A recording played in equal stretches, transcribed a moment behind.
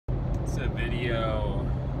video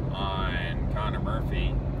on Connor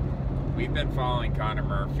Murphy. We've been following Connor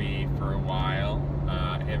Murphy for a while,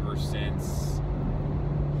 ever since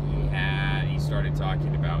he started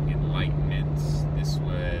talking about enlightenment. This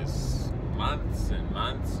was months and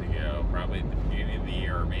months ago, probably at the beginning of the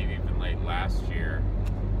year, or maybe even late last year,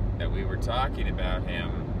 that we were talking about him.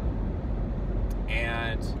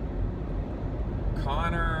 And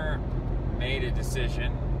Connor made a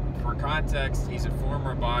decision. For context, he's a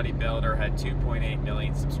former bodybuilder, had 2.8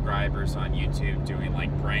 million subscribers on YouTube, doing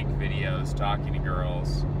like prank videos, talking to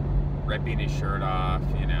girls, ripping his shirt off,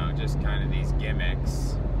 you know, just kind of these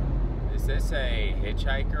gimmicks. Is this a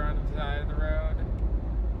hitchhiker on the side of the road?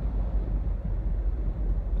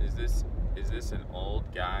 Is this an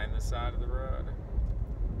old guy on the side of the road?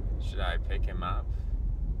 Should I pick him up?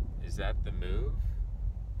 Is that the move?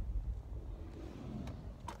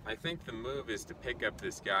 I think the move is to pick up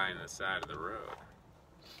this guy on the side of the road.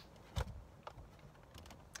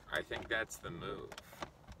 I think that's the move.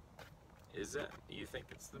 Is it? You think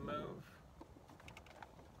it's the move?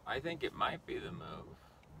 I think it might be the move.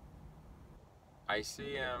 I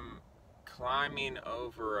see him climbing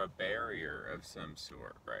over a barrier of some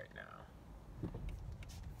sort right now.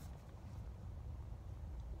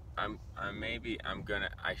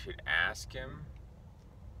 I should ask him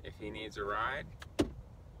if he needs a ride.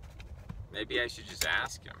 Maybe I should just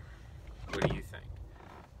ask him. What do you think?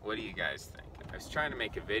 What do you guys think? I was trying to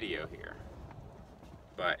make a video here,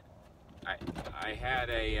 but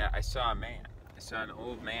I saw a man. I saw an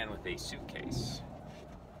old man with a suitcase,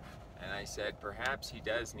 and I said perhaps he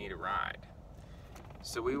does need a ride.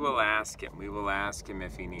 So we will ask him. We will ask him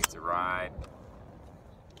if he needs a ride,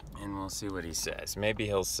 and we'll see what he says. Maybe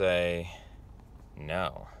he'll say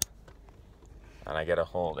no, and I gotta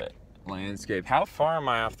hold it. Landscape. How far am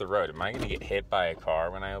I off the road? Am I going to get hit by a car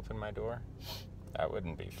when I open my door? That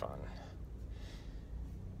wouldn't be fun.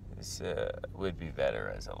 This would be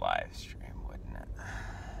better as a live stream, wouldn't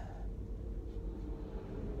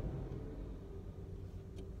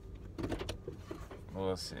it?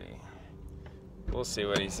 We'll see. We'll see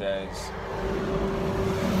what he says.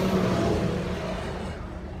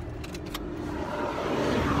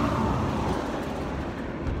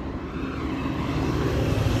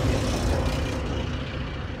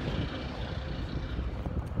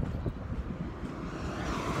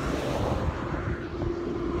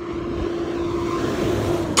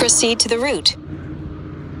 Proceed to the route.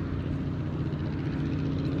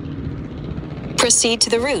 Proceed to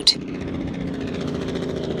the route.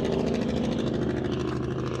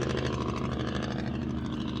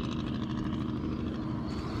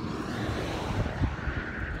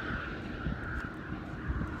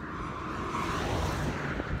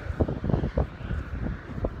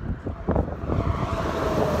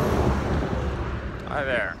 Hi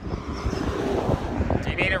there. Do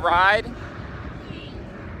you need a ride?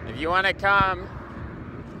 If you want to come,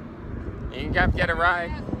 you can come get a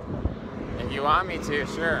ride. If you want me to,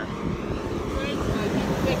 sure.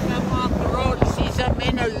 Pick them off the road and see something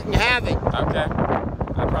in there, you can have it. Okay.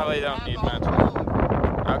 I probably don't need much.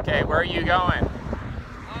 Okay, where are you going?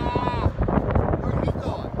 Where are you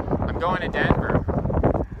going? I'm going to Denver.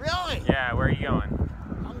 Really? Yeah, where are you going?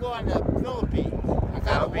 I'm going to the Philippines. I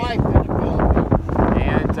got a wife in the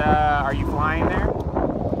Philippines. And are you flying there? Of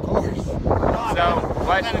course. So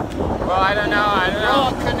what? Well, I don't know.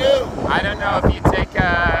 A canoe. I don't know if you take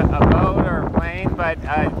a boat or a plane, but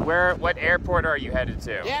what airport are you headed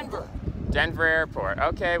to? Denver. Denver Airport.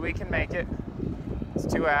 Okay, we can make it. It's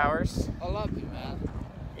 2 hours. I love you, man.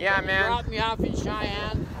 Yeah, Can you man. drop me off in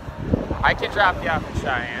Cheyenne? I can drop you off in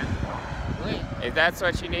Cheyenne. Great. If that's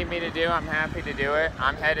what you need me to do, I'm happy to do it.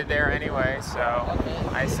 I'm headed there anyway, so Okay.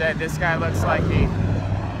 I said this guy looks like he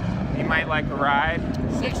might like a ride.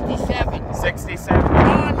 67. 67.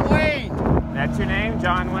 John Wayne. That's your name,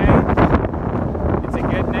 John Wayne? It's a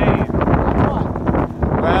good name.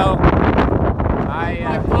 What? Well,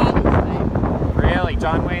 My father's name. really,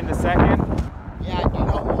 John Wayne II? Yeah, do you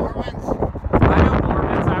know Mormons? I know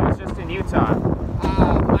Mormons. I was just in Utah.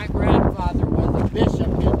 My grandfather was a bishop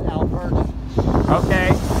in Alberta.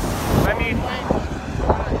 Okay.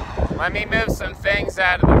 Let me move some things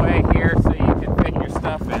out of the way here so you can fit your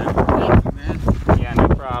stuff in. Thank you, man. Yeah, no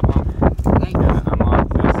problem. Thank you. Unlock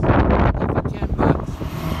this. Give me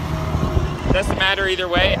 $10. Doesn't matter either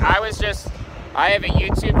way. I have a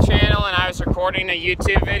YouTube channel and I was recording a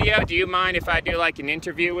YouTube video. Do you mind if I do like an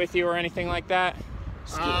interview with you or anything like that?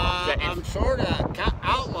 I'm sort of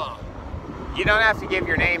outlaw. You don't have to give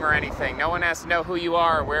your name or anything. No one has to know who you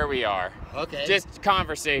are or where we are. Okay. Just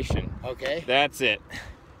conversation. Okay. That's it.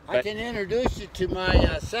 I can introduce you to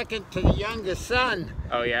my second to the youngest son.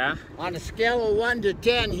 Oh yeah? On a scale of 1 to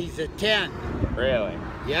 10, he's a 10. Really?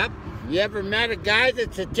 Yep. You ever met a guy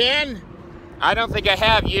that's a 10? I don't think I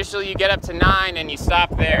have. Usually you get up to 9 and you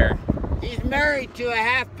stop there. He's married to a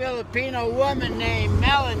half Filipino woman named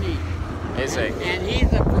Melanie. Is he? And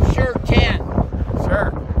he's a for sure 10.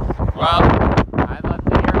 Sure. Well, I'd love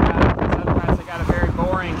to hear about it because otherwise I got a very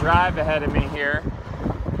boring drive ahead of me here.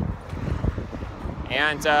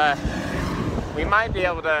 And we might be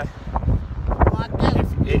able to... You want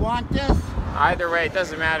this? You want this? Either way, it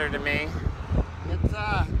doesn't matter to me. It's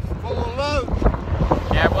full of loot.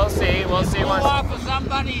 Yeah, we'll see. We'll see. Pull off of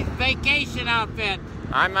somebody's vacation outfit.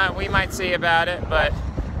 We might see about it, but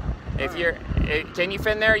if you're... Can you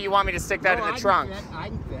fit in there or you want me to stick that in the trunk? I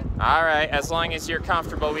can fit. All right, as long as you're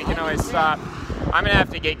comfortable, we can always stop. I'm gonna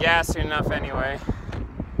have to get gas soon enough anyway.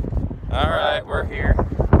 All right, we're here.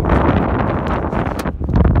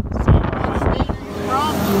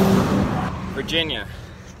 Virginia.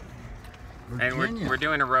 And we're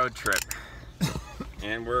doing a road trip.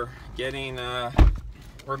 And we're getting,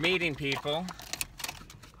 we're meeting people.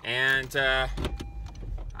 And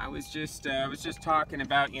I was just talking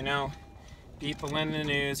about, you know, people in the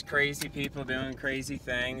news, crazy people doing crazy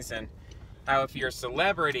things, and how if you're a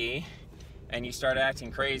celebrity and you start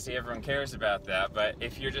acting crazy, everyone cares about that. But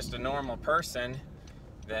if you're just a normal person,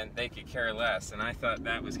 then they could care less. And I thought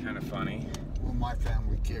that was kind of funny. Well, my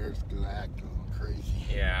family cares because I act a little crazy.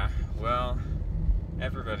 Yeah, well,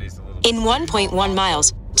 everybody's a little... In 1.1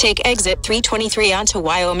 miles, take exit 323 onto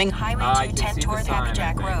Wyoming Highway 210 toward Happy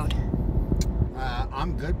Jack Road.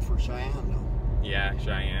 I'm good for Cheyenne, though. Yeah,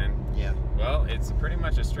 Cheyenne. Yeah. Well, it's pretty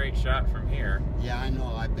much a straight shot from here. Yeah, I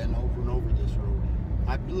know. I've been over and over this road.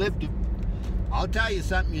 I've lived it. I'll tell you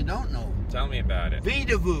something you don't know. Tell me about it.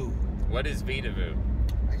 Vidavoo. What is Vidavoo?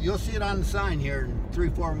 You'll see it on the sign here in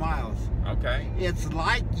 3-4 miles. Okay. It's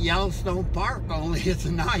like Yellowstone Park, only it's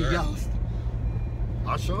not Yellowstone.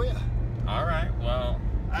 I'll show you. All right, well...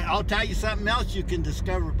 I'll tell you something else you can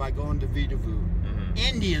discover by going to Vidavoo.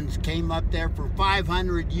 Indians came up there for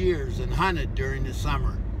 500 years and hunted during the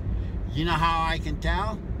summer. You know how I can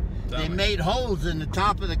tell? They made holes in the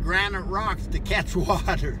top of the granite rocks to catch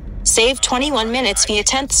water. Save 21 minutes via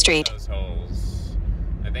 10th Street. Those holes.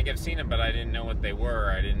 I think I've seen them, but I didn't know what they were.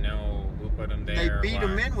 I didn't know who put them there. They beat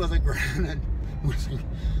them in with a granite.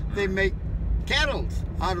 They make kettles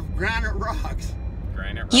out of granite rocks.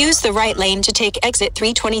 Use the right lane to take exit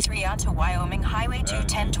 323 onto Wyoming Highway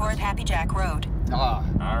 210 toward Happy Jack Road. All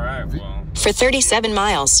right, well. For 37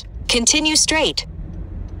 miles, continue straight.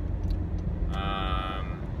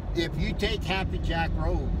 If you take Happy Jack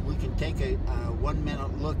Road, we can take a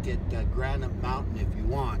 1-minute look at Granite Mountain if you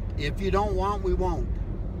want. If you don't want, we won't.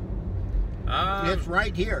 It's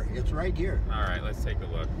right here. It's right here. All right, let's take a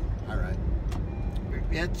look. All right.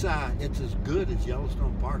 It's as good as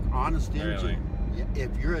Yellowstone Park, honest engine. Really?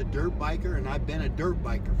 If you're a dirt biker, and I've been a dirt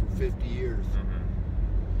biker for 50 years.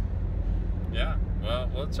 Yeah,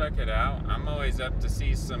 well, we'll check it out. I'm always up to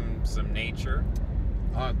see some nature.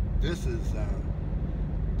 This is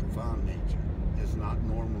profound nature. It's not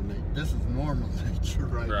normal nature. This is normal nature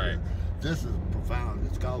right here. This is profound.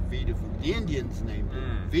 It's called Vidavoo. The Indians named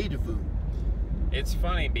it Vidavoo. It's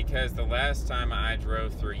funny because the last time I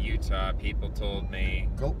drove through Utah, people told me...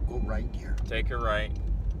 Go right here. Take a right.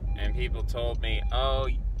 And people told me, oh,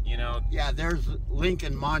 you know... Yeah, there's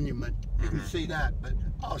Lincoln Monument. You can see that, but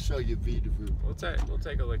I'll show you Vidavoo. We'll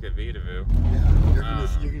take a look at Vidavoo. Yeah,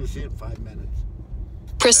 you're gonna see it in 5 minutes.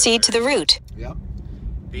 Proceed to the route. Yep.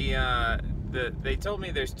 They told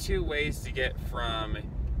me there's 2 ways to get from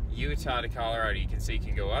Utah to Colorado. You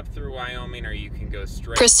can go up through Wyoming, or you can go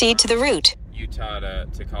straight. Proceed to the route. Utah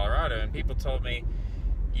to Colorado, and people told me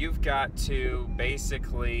you've got to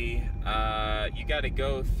basically you got to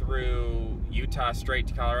go through Utah straight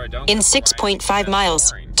to Colorado. In 6.5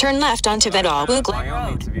 miles, turn left onto Vedal Glen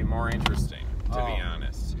Wyoming Road. to be more interesting, to be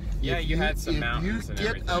honest. Yeah, you had some mountains and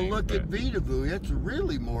everything. If you get a look at Vidavoo, it's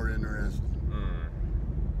really more interesting.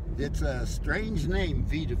 It's a strange name,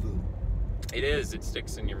 Vidavoo. It is. It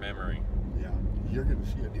sticks in your memory. Yeah, you're gonna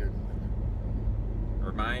see it here in a minute.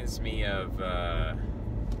 Reminds me of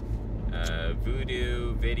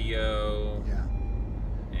Voodoo Video. Yeah.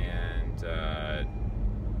 And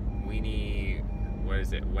Weenie, what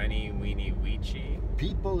is it? Weenie Weechie.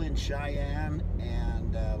 People in Cheyenne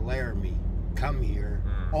and Laramie come here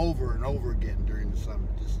over and over again during the summer.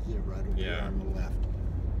 This is it right over there on the left.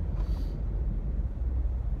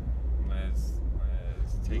 Let's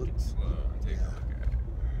take it slow. Take a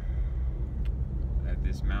look at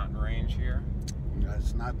this mountain range here. No,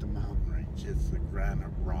 it's not the mountain range. just the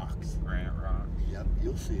granite rocks. Granite rock. Yep,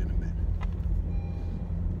 you'll see in a minute.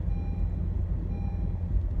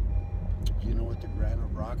 Do you know what the granite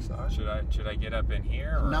rocks are? Should I get up in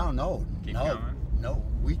here? Or No. Keep going? No,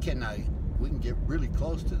 we can get really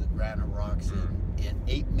close to the granite rocks. In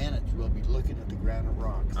 8 minutes, we'll be looking at the granite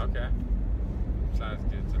rocks. Okay. Sounds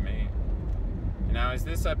good to me. Now, is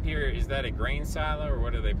this up here, is that a grain silo, or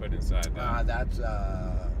what do they put inside that? That's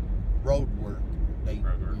road work. Road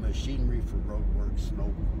work. Machinery for road work,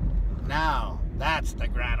 snow. Now, that's the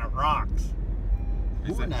granite rocks.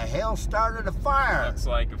 Who in the hell started a fire? Looks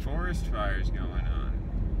like a forest fire's going on.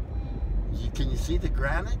 Can you see the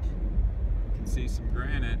granite? You can see some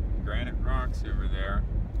granite rocks over there.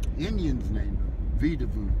 Indians named them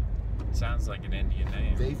Vidavu. Sounds like an Indian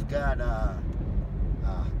name. They've got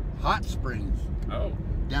hot springs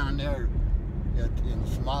down there in a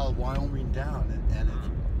small Wyoming town, and it's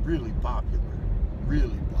really popular.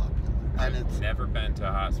 Really popular. And I've never been to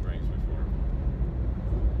hot springs before.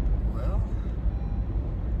 Well,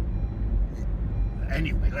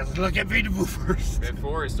 anyway, let's look at Vidavu first.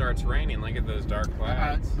 Before it starts raining, look at those dark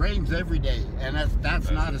clouds. It rains every day, and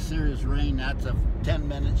that's not a serious rain. That's a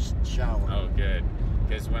 10-minute shower. Oh, good.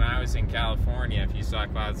 Because when I was in California, if you saw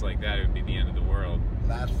clouds like that, it would be the end of the world.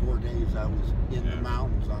 Last 4 days, I was in the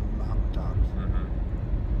mountains, on the mountaintops.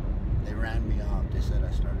 They ran me off. They said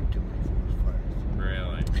I started too many forest fires.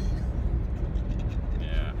 Really?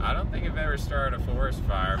 Yeah. I don't think I've ever started a forest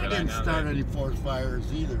fire, but I didn't start any forest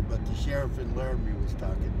fires either, but the sheriff in Laramie was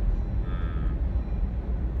talking.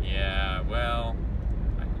 Yeah, well,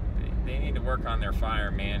 they need to work on their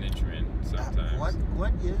fire management sometimes.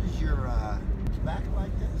 What is your back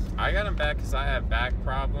like this? I got them back because I have back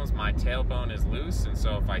problems. My tailbone is loose, and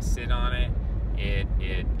so if I sit on it,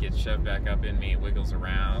 it gets shoved back up in me. It wiggles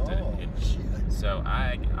around. Shit. So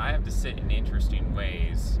I have to sit in interesting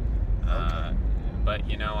ways. Okay. But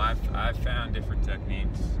you know, I've found different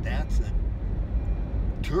techniques. That's a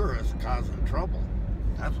tourist causing trouble.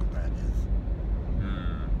 That's what that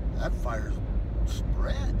is. That fire's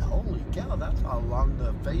spread. Holy cow! That's all along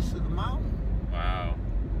the face of the mountain. Wow.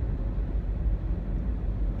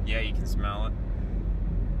 Yeah, you can smell it.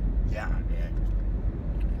 Yeah.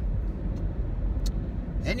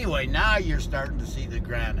 Anyway, now you're starting to see the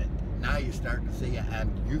granite. Now you're starting to see it,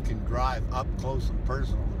 and you can drive up close and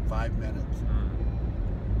personal in 5 minutes.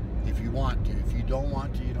 If you want to. If you don't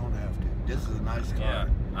want to, you don't have to. This is a nice car. Yeah,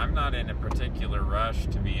 I'm not in a particular rush,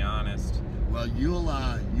 to be honest. Well, you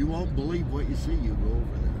won't believe what you see. You go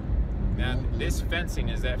over there. Now, this fencing,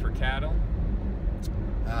 is that for cattle?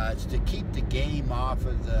 It's to keep the game off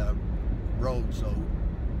of the road, so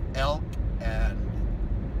elk and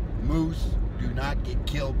moose do not get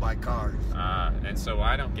killed by cars. And so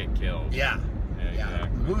I don't get killed. Yeah. Exactly.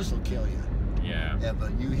 Moose will kill you. Yeah. Yeah,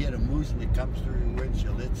 but you hit a moose and it comes through your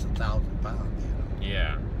windshield, it's 1,000 pounds, you know.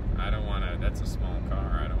 Yeah. I don't want to, that's a small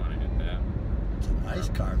car. I don't want to hit that. It's a nice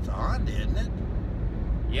car. It's a Honda, isn't it?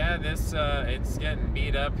 Yeah, this, it's getting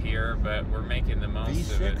beat up here, but we're making the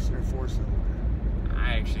most of it. V6 or 4-cylinder?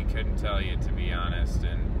 I actually couldn't tell you, to be honest,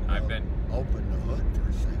 and I've been... Open the hood for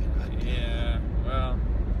a second. Yeah, well...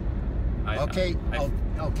 Okay,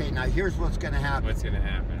 now here's what's going to happen. What's going to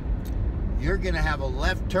happen? You're going to have a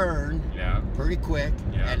left turn pretty quick,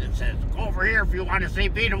 and it says, go over here if you want to see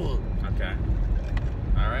Vidavu. Okay.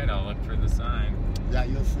 All right, I'll look for the sign. Yeah,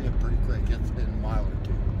 you'll see it pretty quick. It's been a mile or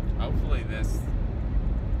two. Hopefully this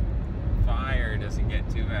fire doesn't get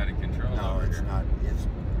too out of control. No, it's not. It's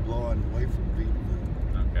blowing away from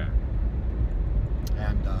Vidavu. Okay.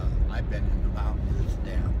 And I've been in the mountains. It's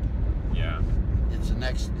damp. Yeah. It's the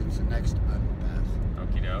next underpass.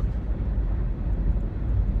 Okie doke.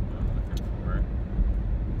 I'm looking for it.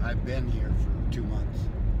 I've been here for 2 months.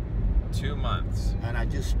 2 months. And I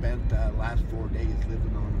just spent the last 4 days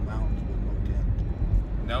living on the mountains with no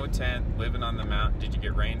tent. No tent, living on the mountain. Did you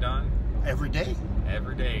get rained on? Every day.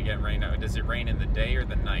 Every day you get rained on. Does it rain in the day or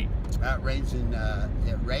the night? It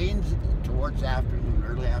rains towards afternoon,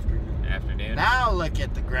 early afternoon. Afternoon? Now look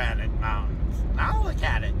at the granite mountains. Now look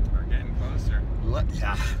at it. We're getting closer. Look,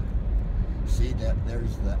 yeah. See that?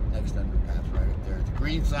 There's the next underpass right up there. The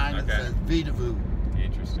green sign that says Vidavu.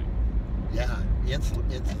 Interesting. Yeah, it's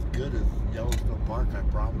as good as Yellowstone Park, I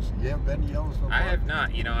promise. You ever been to Yellowstone Park? I have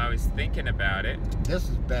not. You know, I was thinking about it. This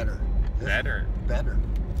is better. Better? Better.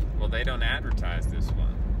 Well, they don't advertise this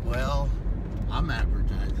one. Well, I'm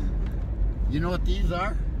advertising. You know what these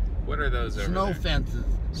are? What are those over Snow there? fences.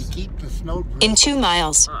 You keep the snow drift. In 2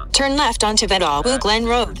 miles, turn left onto Vidavu Glen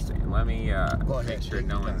Road. Let me Go ahead, make sure take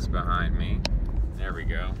no your one's time. behind me. There we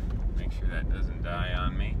go. Make sure that doesn't die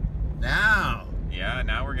on me. Now, Yeah,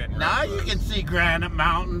 now we're getting Now you can see granite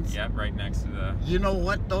mountains. Yep, right next to the... You know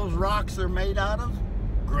what those rocks are made out of?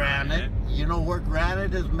 Granite. You know where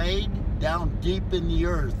granite is made? Down deep in the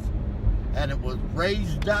earth. And it was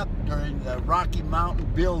raised up during the Rocky Mountain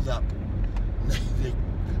buildup. They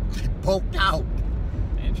poked out.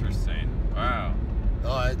 Interesting. Wow.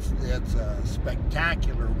 Oh, it's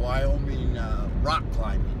spectacular Wyoming rock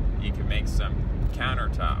climbing. You can make some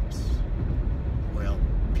countertops. Well,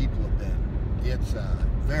 people have been. It's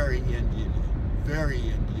very Indian, very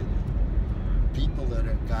Indian. People that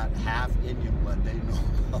have got half Indian blood, they know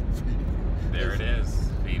about Vidavoo. There it is,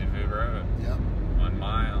 Vidavoo Road. Yep. 1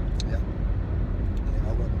 mile. Yep.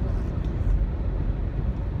 Yeah, 1 mile.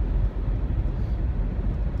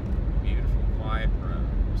 Beautiful, quiet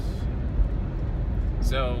roads.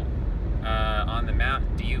 So, on the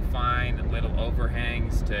mountain, do you find little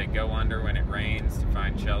overhangs to go under when it rains to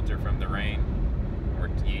find shelter from the rain? Or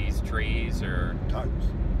do you use trees or Tarps.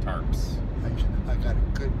 tarps? I got a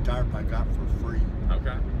good tarp I got for free.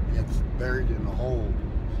 Okay. It's buried in a hole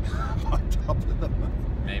on top of the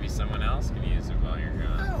mountain. Maybe someone else can use it while you're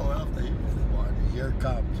gone. Oh, well, if they want it. Here it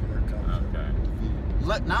comes, here it comes. Okay.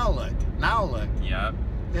 Look, now look. Yep.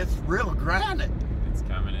 It's real granite It's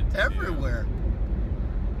coming into view. everywhere.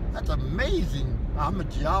 That's amazing. I'm a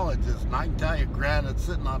geologist, and I can tell you granite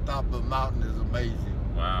sitting on top of a mountain is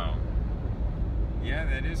amazing. Wow. Yeah,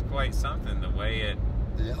 that is quite something. The way it,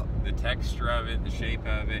 Yeah. the texture of it, the shape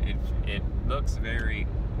of it, it looks very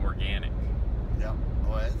organic. Yeah.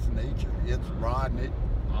 Oh, it's nature. It's raw and it.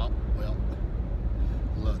 Oh, well.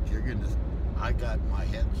 Look, I got my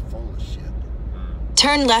head's full of shit.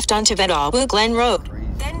 Turn left onto Vidavoo Glen Road. Crazy.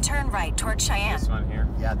 Then turn right toward Cheyenne. This one here.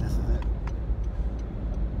 Yeah, this is it.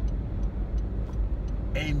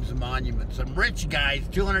 Ames Monument. Some rich guys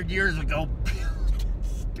 200 years ago built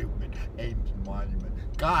stupid Ames Monument.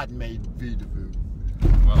 God made Vidavoo.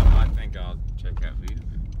 Well, I think I'll check out Vidavoo.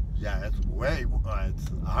 Yeah, it's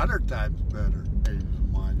it's 100 times better. Ames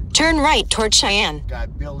Monument. Turn right toward Cheyenne. Guy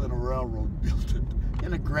building a railroad built it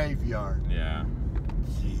in a graveyard. Yeah.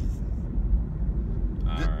 Jesus.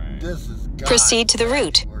 All right. This is God's Proceed to the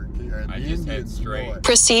route. work here, and I the just head Indians straight. know it.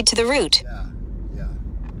 Proceed to the route. Yeah, yeah.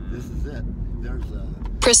 This is it. There's a.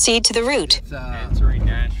 Proceed to the route. It's Entering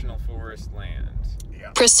National Forest land.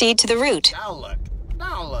 yeah. Proceed to the route. Now look.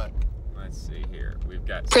 Now look. Let's see here. We've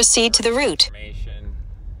got Proceed to the route. information.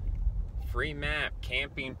 Free map.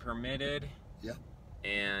 Camping permitted. Yep.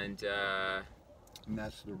 And And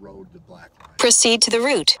that's the road, the black line. Proceed to the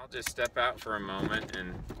route. I'll just step out for a moment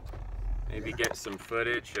and maybe get some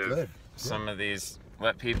footage of Good. some of these.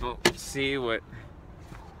 Let people see what.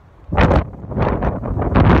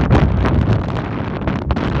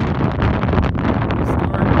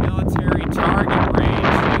 Historic military target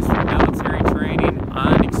range used for military training,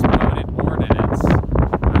 unexploded ordnance. I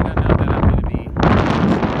don't know that I'm going to be.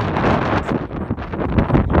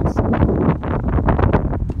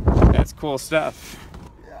 That's cool stuff.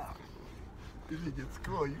 Yeah. You think it's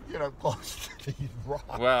cool? You get up close to these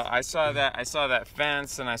rocks. Well, I saw that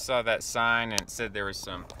fence and I saw that sign and it said there was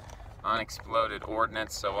some unexploded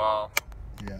ordnance, so I'll